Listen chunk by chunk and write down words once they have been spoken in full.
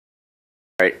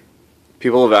Alright,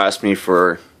 people have asked me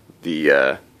for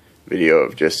the video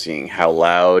of just seeing how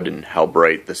loud and how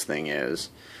bright this thing is.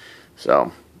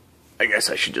 So, I guess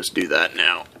I should just do that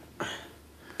now.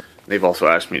 They've also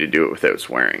asked me to do it without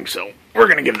swearing, so we're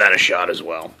going to give that a shot as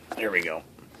well. There we go.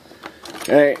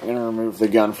 Okay, I'm going to remove the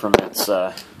gun from its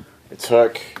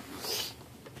hook.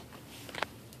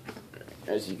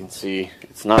 As you can see,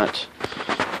 it's not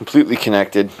completely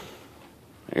connected.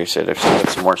 Like I said, I've still got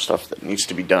some more stuff that needs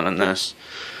to be done on this.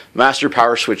 Master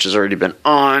power switch has already been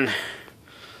on.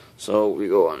 So we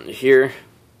go on here.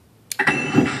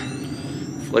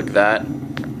 Flick that.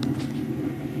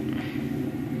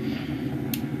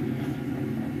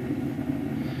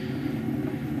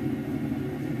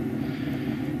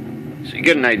 So you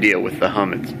get an idea with the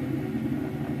hum. It's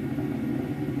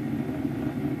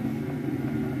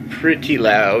pretty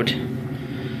loud.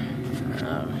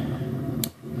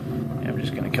 I'm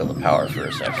just going to kill the power for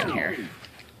a second here.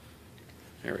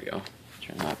 There we go.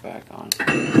 Turn that back on.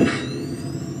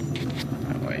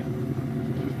 That way.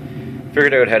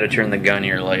 Figured out how to turn the gun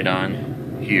ear light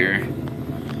on here.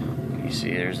 You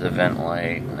see there's the vent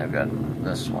light, and I've got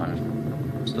this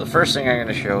one. So the first thing I'm going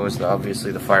to show is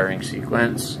obviously the firing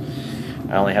sequence.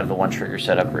 I only have the one trigger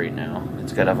set up right now.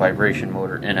 It's got a vibration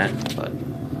motor in it, but you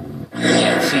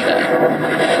can't see that.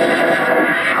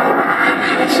 As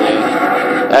you can see,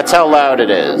 that's how loud it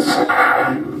is.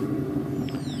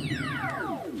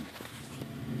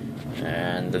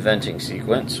 And the venting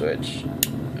sequence, which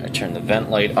I turn the vent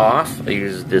light off. I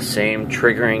use the same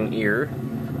triggering ear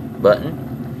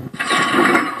button. There's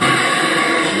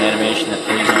an animation that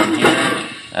plays on here.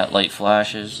 That light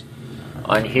flashes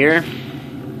on here.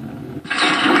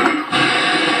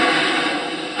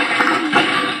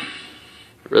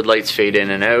 Red lights fade in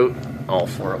and out, all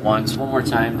four at once. One more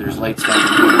time, there's lights down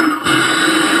here. You can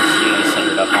see I set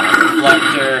it up on a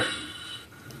reflector.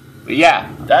 But yeah,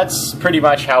 that's pretty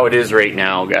much how it is right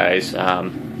now, guys.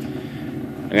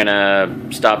 I'm gonna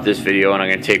stop this video and I'm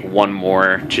gonna take one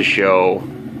more to show,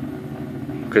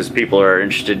 because people are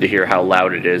interested to hear how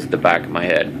loud it is at the back of my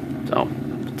head. So,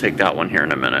 I'll take that one here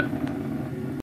in a minute.